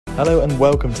Hello and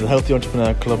welcome to the Healthy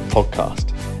Entrepreneur Club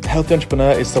podcast. A healthy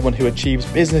entrepreneur is someone who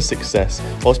achieves business success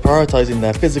whilst prioritising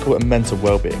their physical and mental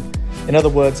well-being. In other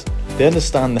words, they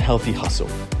understand the healthy hustle.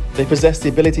 They possess the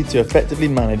ability to effectively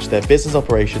manage their business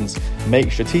operations,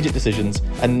 make strategic decisions,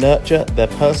 and nurture their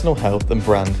personal health and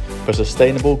brand for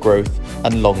sustainable growth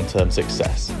and long-term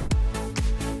success.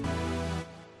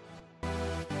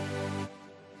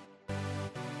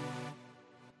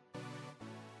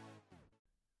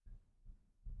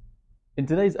 In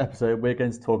today's episode, we're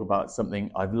going to talk about something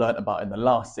I've learned about in the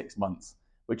last 6 months,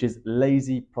 which is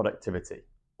lazy productivity,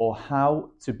 or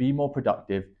how to be more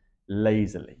productive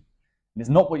lazily. And it's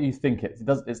not what you think it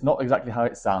is. It's not exactly how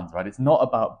it sounds, right? It's not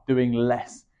about doing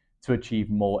less to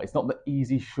achieve more. It's not the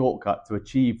easy shortcut to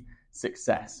achieve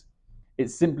success.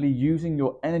 It's simply using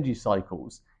your energy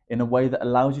cycles in a way that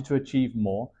allows you to achieve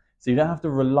more, so you don't have to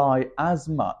rely as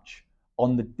much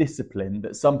on the discipline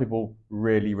that some people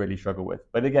really struggle with.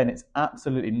 But again, it's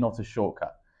absolutely not a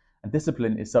shortcut. And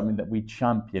discipline is something that we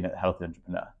champion at Healthy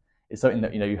Entrepreneur. It's something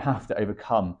that you have to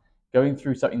overcome. Going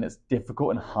through something that's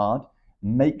difficult and hard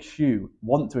makes you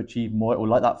want to achieve more. It will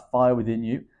light that fire within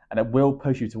you, and it will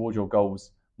push you towards your goals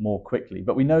more quickly.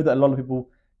 But we know that a lot of people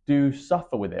do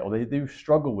suffer with it, or they do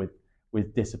struggle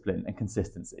with discipline and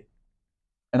consistency.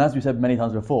 And as we said many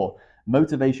times before,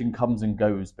 motivation comes and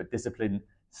goes, but discipline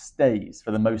stays,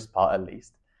 for the most part at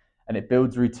least. And it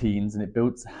builds routines and it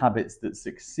builds habits that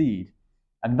succeed.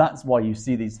 And that's why you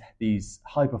see these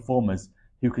high performers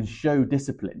who can show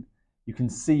discipline. You can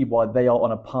see why they are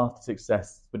on a path to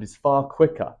success, but is far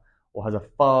quicker or has a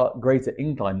far greater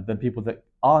incline than people that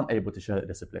aren't able to show that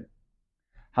discipline.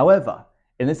 However,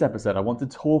 in this episode, I want to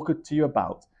talk to you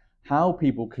about how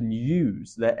people can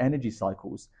use their energy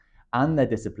cycles and their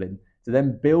discipline to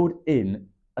then build in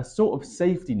a sort of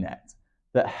safety net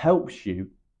that helps you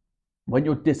when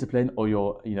your discipline or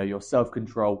your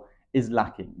self-control is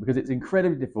lacking, because it's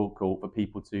incredibly difficult for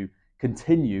people to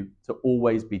continue to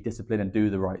always be disciplined and do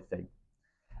the right thing.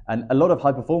 And a lot of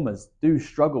high performers do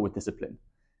struggle with discipline,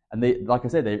 and they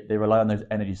rely on those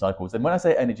energy cycles. And when I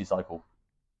say energy cycle,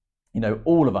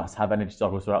 all of us have energy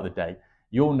cycles throughout the day.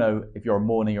 You'll know if you're a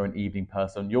morning or an evening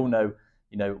person. You'll know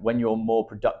when you're more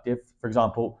productive. For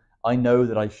example, I know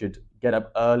that I should get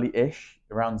up early-ish,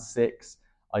 around 6.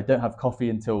 I don't have coffee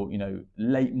until,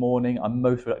 late morning. I'm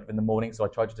most productive in the morning, so I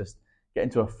try to just get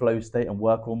into a flow state and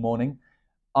work all morning.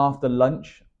 After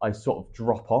lunch, I sort of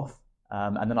drop off,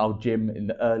 and then I'll gym in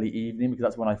the early evening, because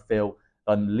that's when I feel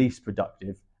that I'm least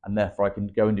productive, and therefore I can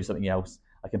go and do something else.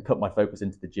 I can put my focus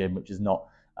into the gym, which is not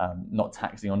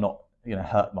taxing or not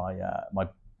hurt my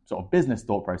sort of business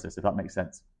thought process, if that makes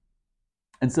sense.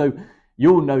 And so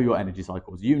you'll know your energy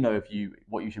cycles. You know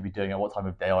what you should be doing at what time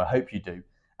of day, or I hope you do.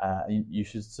 You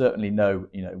should certainly know,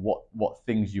 what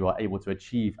things you are able to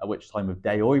achieve at which time of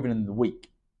day, or even in the week,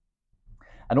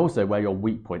 and also where your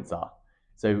weak points are.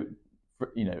 So,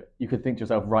 you could think to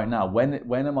yourself right now,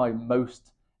 when am I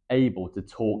most able to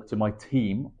talk to my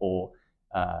team, or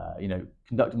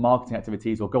conduct marketing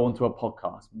activities, or go onto a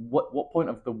podcast? What point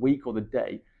of the week or the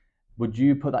day would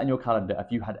you put that in your calendar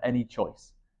if you had any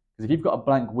choice? Because if you've got a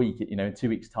blank week, in 2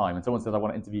 weeks' time, and someone says, I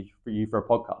want to interview you for a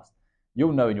podcast,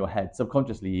 you'll know in your head,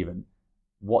 subconsciously even,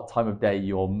 what time of day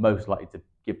you're most likely to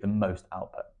give the most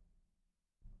output.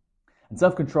 And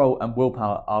self-control and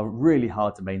willpower are really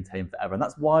hard to maintain forever. And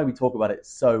that's why we talk about it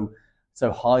so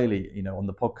highly, on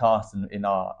the podcast and in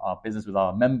our business with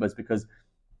our members, because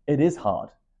it is hard.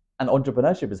 And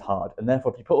entrepreneurship is hard. And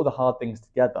therefore, if you put all the hard things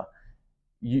together,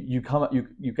 you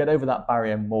get over that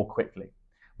barrier more quickly.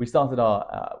 We started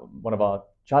one of our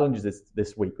challenges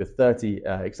this week with 30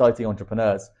 exciting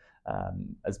entrepreneurs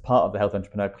as part of the Health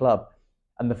Entrepreneur Club.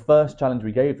 And the first challenge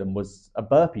we gave them was a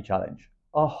burpee challenge,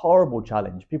 a horrible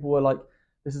challenge. People were like,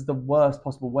 this is the worst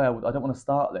possible way. I don't want to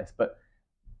start this. But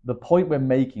the point we're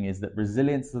making is that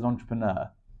resilience as an entrepreneur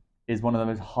is one of the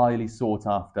most highly sought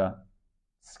after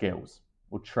skills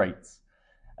or traits.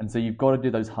 And so you've got to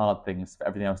do those hard things for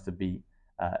everything else to be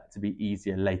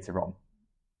easier later on.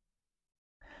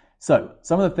 So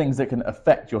some of the things that can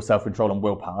affect your self-control and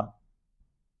willpower,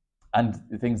 and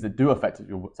the things that do affect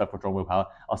your self-control and willpower,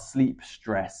 are sleep,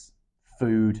 stress,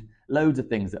 food, loads of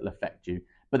things that will affect you.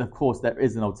 But of course, there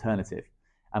is an alternative.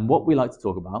 And what we like to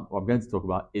talk about, or I'm going to talk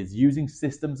about, is using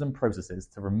systems and processes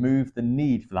to remove the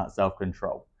need for that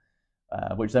self-control,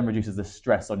 which then reduces the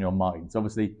stress on your mind. So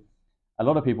obviously, a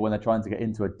lot of people, when they're trying to get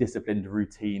into a disciplined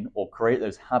routine or create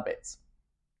those habits,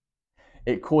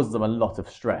 it causes them a lot of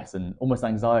stress and almost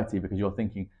anxiety, because you're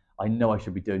thinking, I know I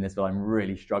should be doing this, but I'm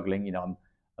really struggling.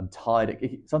 I'm tired.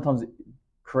 Sometimes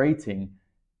creating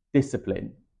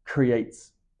discipline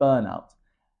creates burnout.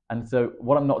 And so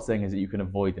what I'm not saying is that you can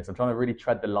avoid this. I'm trying to really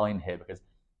tread the line here because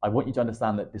I want you to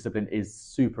understand that discipline is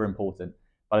super important.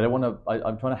 But I don't want to,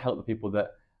 I'm trying to help the people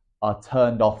that are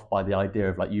turned off by the idea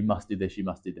of like, you must do this, you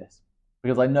must do this.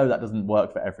 Because I know that doesn't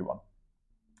work for everyone.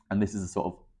 And this is a sort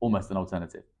of almost an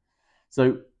alternative.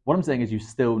 So what I'm saying is you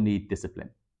still need discipline.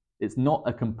 It's not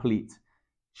a complete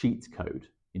cheat code.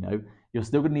 You're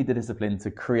still going to need the discipline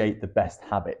to create the best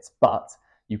habits, but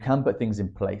you can put things in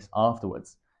place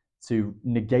afterwards to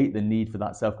negate the need for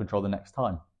that self-control the next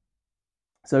time.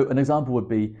 So an example would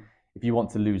be if you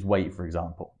want to lose weight, for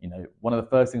example. One of the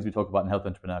first things we talk about in Health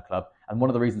Entrepreneur Club, and one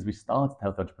of the reasons we started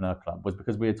Health Entrepreneur Club was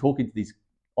because we were talking to these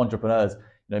entrepreneurs,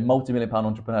 multi-million-pound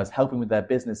entrepreneurs, helping with their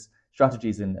business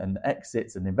strategies and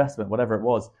exits and investment, whatever it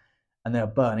was, and they were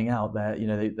burning out.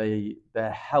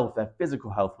 Their health, their physical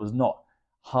health was not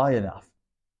high enough.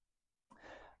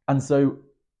 And so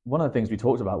one of the things we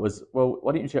talked about was, well,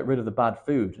 why don't you get rid of the bad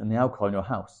food and the alcohol in your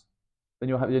house? Then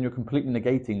you're completely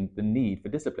negating the need for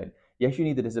discipline. Yes, you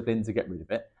need the discipline to get rid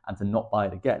of it and to not buy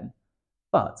it again.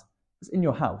 But it's in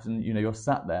your house and you're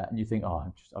sat there and you think, oh,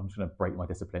 I'm just going to break my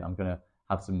discipline. I'm going to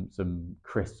have some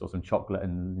crisps or some chocolate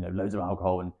and loads of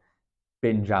alcohol and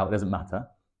binge out. It doesn't matter.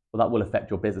 Well, that will affect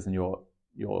your business and your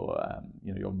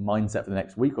mindset for the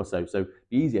next week or so. So it'd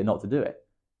be easier not to do it.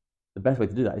 The best way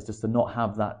to do that is just to not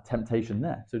have that temptation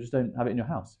there. So just don't have it in your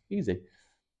house. Easy.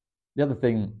 The other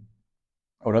thing,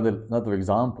 or another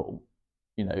example,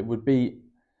 would be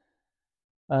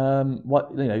don't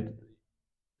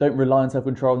rely on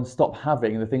self-control and stop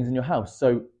having the things in your house.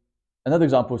 So another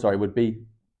example, would be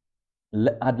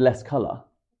add less color,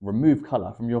 remove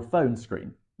color from your phone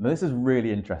screen. Now this is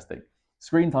really interesting.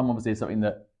 Screen time obviously is something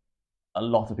that a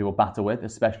lot of people battle with,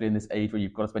 especially in this age where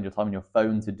you've got to spend your time on your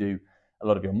phone to do a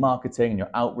lot of your marketing and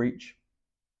your outreach.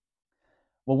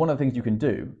 Well, one of the things you can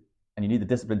do, and you need the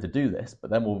discipline to do this, but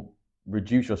then will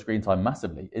reduce your screen time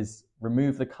massively, is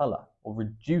remove the color or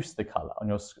reduce the color on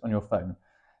your phone.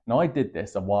 Now, I did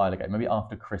this a while ago, maybe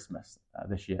after Christmas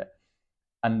this year,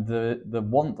 and the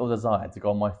want or desire to go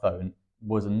on my phone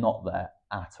was not there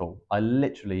at all. I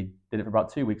literally did it for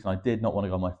about 2 weeks, and I did not want to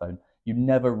go on my phone. You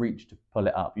never reach to pull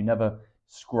it up. You never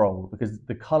scroll because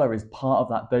the color is part of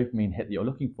that dopamine hit that you're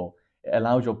looking for. It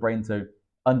allows your brain to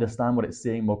understand what it's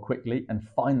seeing more quickly and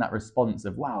find that response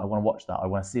of, wow, I want to watch that, I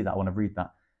want to see that, I want to read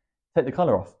that. Take the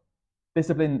color off.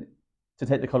 Discipline to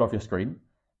take the color off your screen,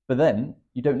 but then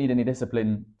you don't need any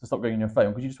discipline to stop going on your phone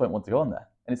because you just won't want to go on there.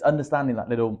 And it's understanding that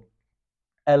little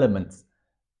elements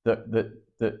that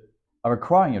are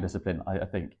requiring your discipline, I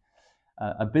think.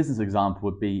 A business example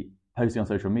would be posting on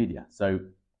social media. So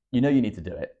you need to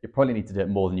do it. You probably need to do it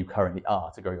more than you currently are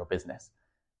to grow your business.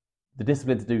 The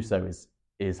discipline to do so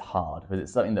is hard because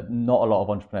it's something that not a lot of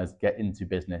entrepreneurs get into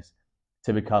business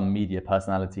to become media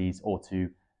personalities or to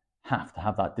have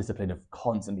that discipline of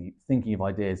constantly thinking of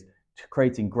ideas,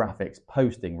 creating graphics,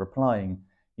 posting, replying,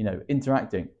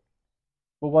 interacting.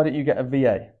 Well, why don't you get a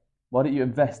VA? Why don't you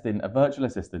invest in a virtual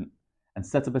assistant and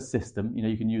set up a system?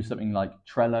 You can use something like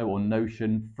Trello or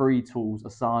Notion, free tools,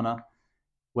 Asana,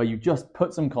 where you just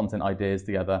put some content ideas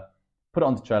together, put it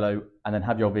onto Trello, and then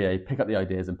have your VA pick up the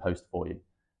ideas and post for you.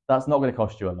 That's not going to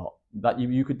cost you a lot. That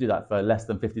you could do that for less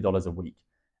than $50 a week,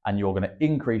 and you're going to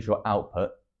increase your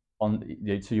output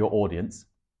to your audience,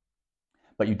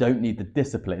 but you don't need the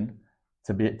discipline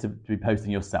to be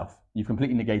posting yourself. You've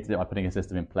completely negated it by putting a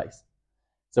system in place.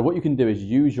 So what you can do is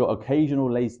use your occasional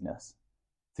laziness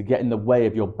to get in the way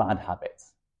of your bad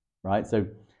habits, right? So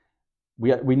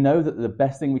we know that the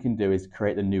best thing we can do is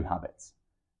create the new habits.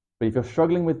 But if you're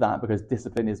struggling with that because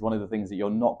discipline is one of the things that you're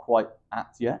not quite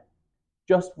at yet,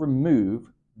 just remove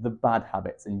the bad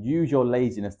habits and use your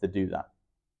laziness to do that.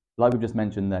 Like we've just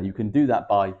mentioned there, you can do that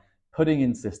by putting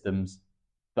in systems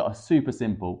that are super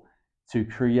simple to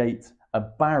create a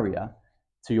barrier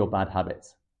to your bad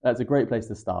habits. That's a great place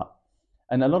to start.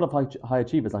 And a lot of high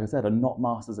achievers, like I said, are not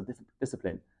masters of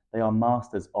discipline. They are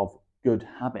masters of good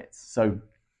habits. So,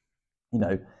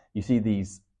 you see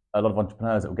a lot of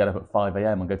entrepreneurs that will get up at 5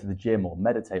 a.m. and go to the gym or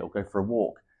meditate or go for a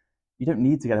walk. You don't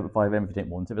need to get up at 5 a.m. if you don't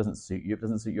want to. It doesn't suit you. It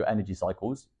doesn't suit your energy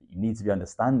cycles. You need to be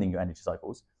understanding your energy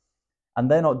cycles. And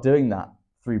they're not doing that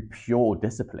through pure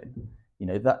discipline.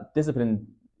 That discipline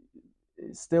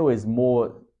still is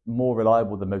more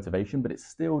reliable than motivation, but it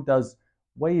still does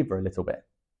waver a little bit.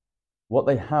 What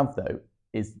they have, though,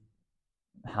 is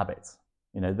habits.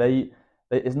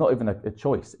 It's not even a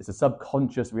choice. It's a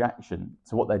subconscious reaction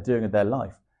to what they're doing in their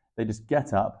life. They just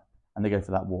get up and they go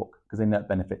for that walk because they know it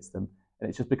benefits them. And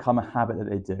it's just become a habit that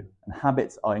they do. And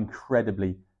habits are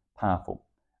incredibly powerful.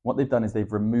 What they've done is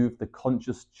they've removed the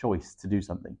conscious choice to do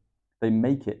something. They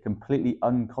make it completely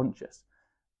unconscious.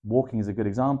 Walking is a good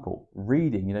example.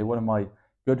 Reading, one of my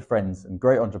good friends and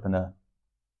great entrepreneur,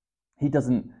 he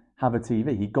doesn't have a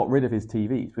TV. He got rid of his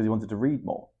TVs because he wanted to read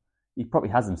more. He probably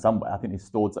has them somewhere. I think he's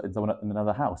stored in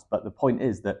another house. But the point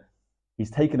is that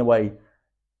he's taken away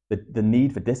the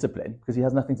need for discipline because he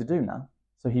has nothing to do now.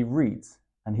 So he reads,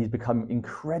 and he's become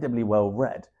incredibly well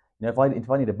read. If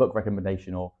I need a book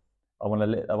recommendation, or I want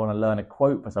to learn a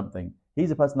quote for something, he's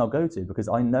the person I'll go to, because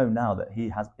I know now that he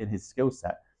has in his skill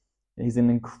set. He's an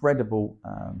incredible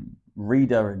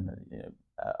reader, and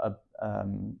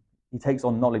he takes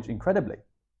on knowledge incredibly.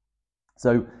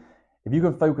 So if you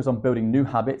can focus on building new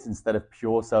habits instead of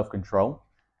pure self-control,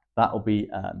 that'll be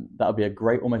a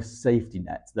great almost safety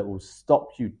net that will stop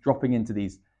you dropping into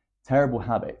these terrible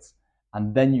habits,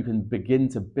 and then you can begin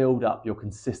to build up your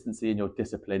consistency and your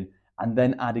discipline, and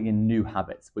then adding in new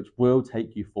habits, which will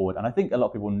take you forward. And I think a lot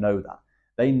of people know that.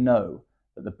 They know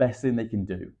that the best thing they can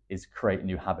do is create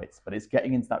new habits, but it's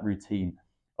getting into that routine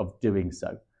of doing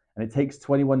so. And it takes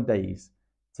 21 days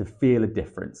to feel a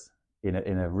difference in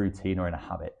a routine or in a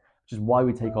habit, which is why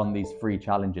we take on these free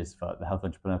challenges for the Health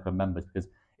Entrepreneur Club members, because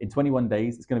in 21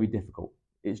 days, it's going to be difficult.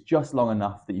 It's just long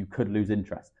enough that you could lose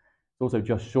interest. It's also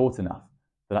just short enough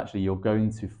that actually you're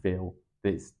going to feel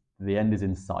that the end is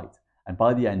in sight. And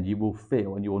by the end, you will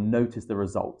feel and you will notice the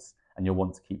results, and you'll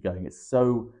want to keep going. It's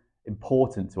so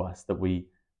important to us that we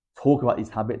talk about these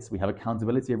habits. We have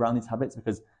accountability around these habits,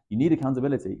 because you need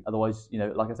accountability. Otherwise,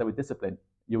 like I said, with discipline,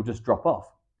 you'll just drop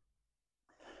off.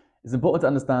 It's important to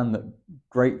understand that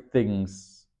great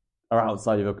things are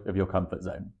outside of your comfort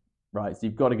zone, right? So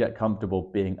you've got to get comfortable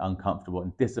being uncomfortable,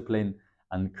 and discipline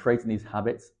and creating these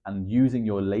habits and using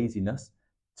your laziness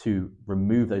to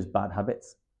remove those bad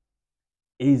habits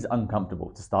is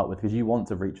uncomfortable to start with, because you want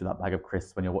to reach for that bag of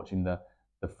crisps when you're watching the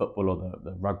football or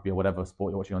the rugby or whatever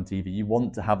sport you're watching on TV. You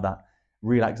want to have that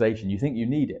relaxation. You think you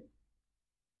need it.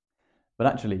 But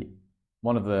actually,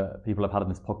 one of the people I've had on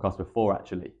this podcast before,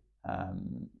 actually,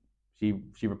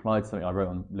 she replied to something I wrote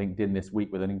on LinkedIn this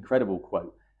week with an incredible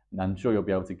quote. And I'm sure you'll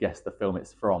be able to guess the film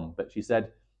it's from. But she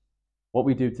said, "What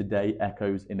we do today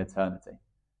echoes in eternity."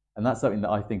 And that's something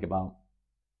that I think about,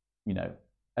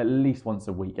 at least once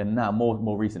a week, and now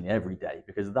more recently every day,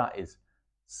 because that is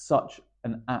such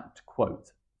an apt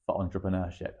quote for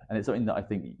entrepreneurship. And it's something that I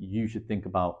think you should think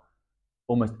about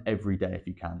almost every day if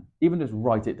you can. Even just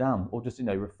write it down, or just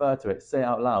refer to it, say it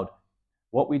out loud.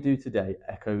 What we do today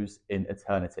echoes in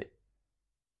eternity.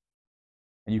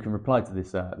 And you can reply to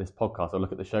this podcast or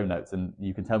look at the show notes, and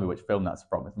you can tell me which film that's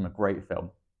from. It's from a great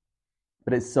film.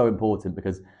 But it's so important,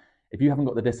 because if you haven't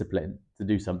got the discipline to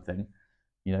do something,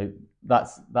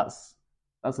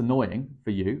 that's annoying for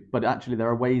you. But actually, there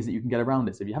are ways that you can get around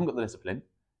it. So if you haven't got the discipline,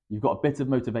 you've got a bit of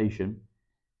motivation,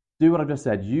 do what I've just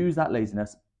said. Use that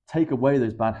laziness, take away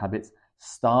those bad habits,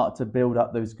 start to build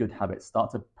up those good habits,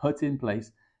 start to put in place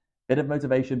a bit of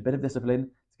motivation, bit of discipline,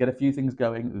 get a few things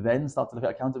going, then start to look at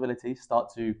accountability,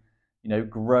 start to,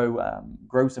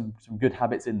 grow some good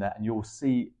habits in there, and you'll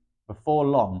see before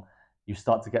long you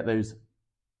start to get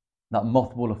that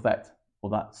mothball effect, or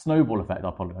that snowball effect. I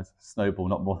apologize, snowball,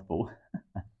 not mothball.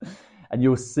 And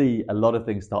you'll see a lot of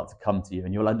things start to come to you,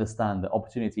 and you'll understand that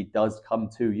opportunity does come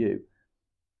to you.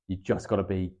 You just got to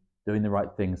be doing the right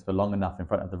things for long enough in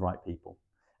front of the right people,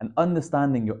 and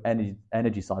understanding your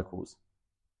energy cycles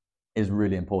is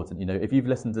really important. If you've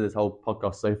listened to this whole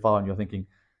podcast so far and you're thinking,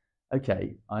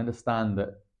 okay, I understand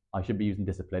that I should be using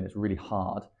discipline, it's really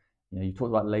hard. You talked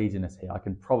about laziness here. I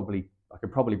can probably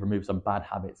remove some bad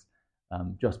habits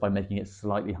just by making it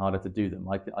slightly harder to do them.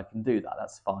 I can do that.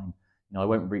 That's fine. I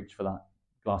won't reach for that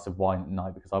glass of wine at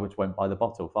night because I just won't buy the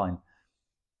bottle. Fine.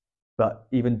 But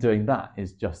even doing that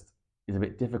is a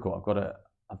bit difficult.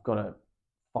 I've got to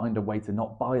find a way to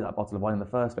not buy that bottle of wine in the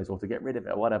first place, or to get rid of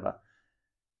it, or whatever.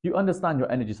 You understand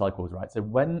your energy cycles, right? So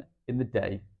when in the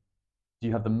day do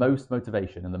you have the most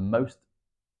motivation and the most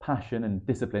passion and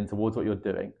discipline towards what you're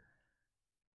doing,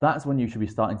 that's when you should be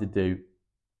starting to do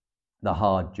the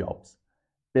hard jobs,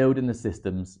 building the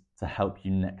systems to help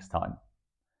you next time.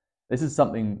 This is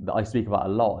something that I speak about a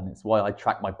lot, and it's why I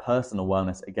track my personal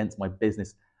wellness against my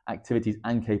business activities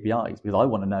and KPIs, because I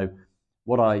want to know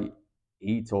what I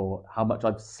eat, or how much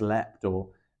I've slept, or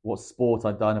what sport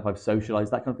I've done, if I've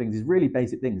socialized, that kind of thing. These really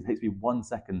basic things. It takes me 1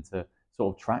 second to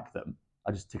sort of track them.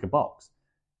 I just tick a box.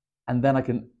 And then I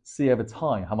can see over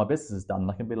time how my business has done. And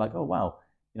I can be like, oh, wow,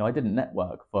 I didn't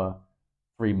network for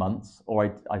 3 months,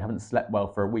 or I haven't slept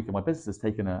well for a week, and my business has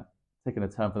taken a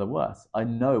turn for the worse. I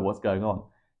know what's going on.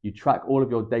 You track all of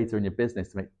your data in your business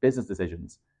to make business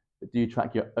decisions. But do you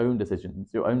track your own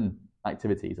decisions, your own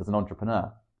activities as an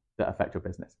entrepreneur that affect your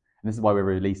business? And this is why we're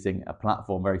releasing a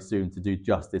platform very soon to do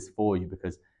just this for you,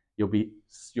 because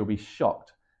you'll be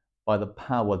shocked by the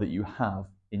power that you have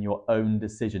in your own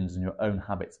decisions and your own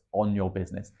habits on your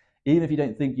business. Even if you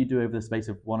don't think you do over the space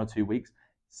of 1 or 2 weeks,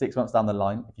 6 months down the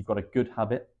line, if you've got a good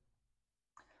habit,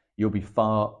 you'll be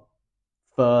far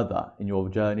further in your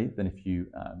journey than if you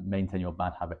maintain your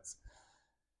bad habits.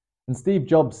 And Steve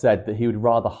Jobs said that he would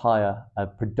rather hire a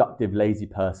productive, lazy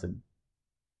person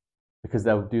because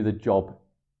they'll do the job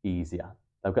easier.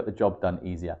 They'll get the job done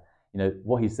easier.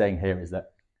 What he's saying here is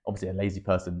that obviously a lazy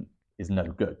person is no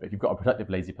good, but if you've got a productive,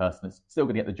 lazy person that's still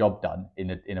going to get the job done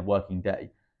in a working day,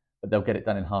 but they'll get it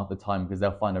done in half the time because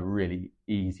they'll find a really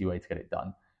easy way to get it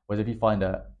done. Whereas if you find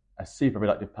a super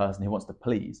productive person who wants to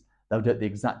please, they'll do it the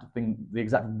exact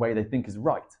way they think is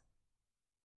right.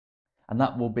 And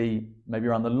that will be maybe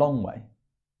around the long way.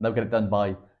 They'll get it done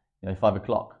by 5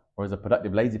 o'clock, whereas a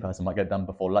productive, lazy person might get it done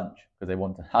before lunch because they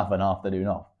want to have an afternoon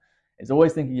off. It's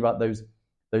always thinking about those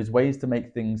ways to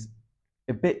make things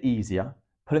a bit easier,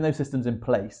 putting those systems in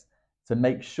place to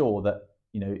make sure that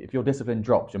if your discipline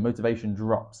drops, your motivation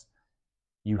drops,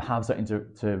 you have something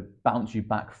to bounce you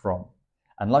back from.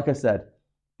 And like I said,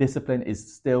 discipline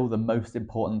is still the most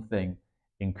important thing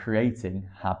in creating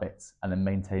habits and then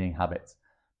maintaining habits.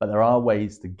 But there are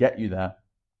ways to get you there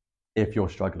if you're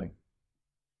struggling.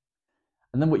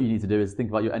 And then what you need to do is think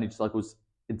about your energy cycles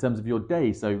in terms of your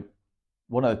day. So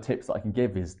one of the tips that I can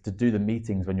give is to do the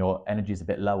meetings when your energy is a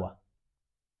bit lower.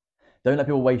 Don't let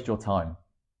people waste your time.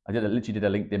 I literally did a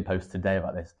LinkedIn post today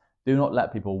about this. Do not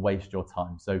let people waste your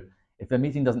time. So if the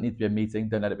meeting doesn't need to be a meeting,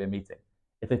 don't let it be a meeting.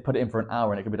 If they've put it in for an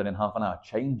hour and it can be done in half an hour,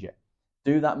 change it.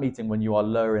 Do that meeting when you are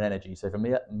lower in energy. So for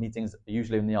me, meetings are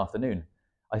usually in the afternoon.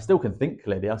 I still can think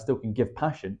clearly, I still can give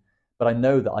passion, but I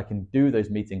know that I can do those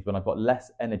meetings when I've got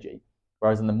less energy.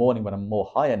 Whereas in the morning when I'm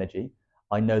more high energy,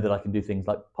 I know that I can do things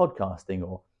like podcasting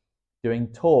or doing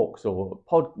talks or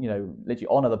literally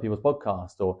on other people's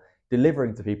podcasts or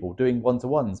delivering to people, doing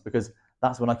one-to-ones, because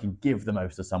that's when I can give the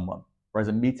most to someone. Whereas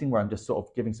a meeting where I'm just sort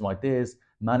of giving some ideas,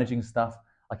 managing stuff,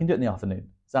 I can do it in the afternoon.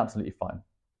 It's absolutely fine.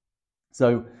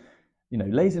 So,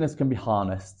 laziness can be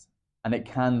harnessed and it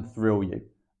can thrill you.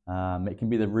 It can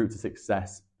be the route to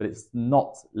success, but it's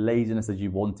not laziness as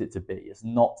you want it to be. It's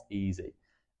not easy.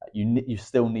 You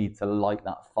still need to light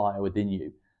that fire within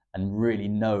you and really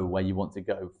know where you want to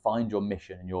go. Find your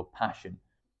mission and your passion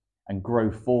and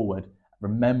grow forward,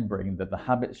 remembering that the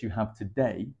habits you have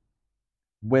today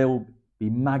will be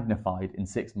magnified in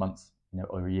 6 months,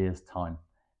 or a year's time.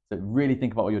 So really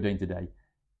think about what you're doing today.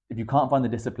 If you can't find the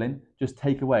discipline, just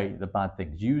take away the bad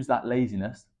things. Use that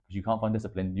laziness, because you can't find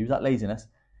discipline, use that laziness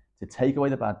to take away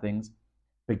the bad things.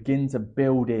 Begin to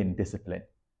build in discipline.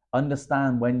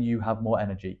 Understand when you have more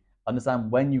energy. Understand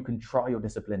when you can try your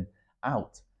discipline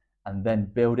out and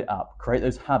then build it up. Create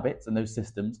those habits and those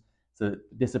systems so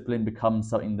that discipline becomes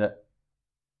something that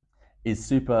is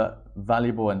super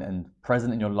valuable and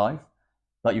present in your life,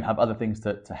 but you have other things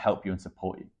to help you and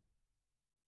support you.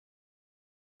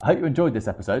 I hope you enjoyed this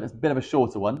episode. It's a bit of a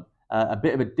shorter one, a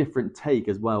bit of a different take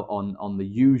as well on the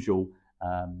usual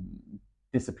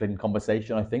discipline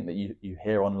conversation, I think, that you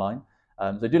hear online.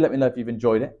 So do let me know if you've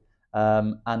enjoyed it,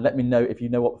 and let me know if you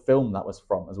know what film that was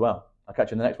from as well. I'll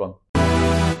catch you in the next one.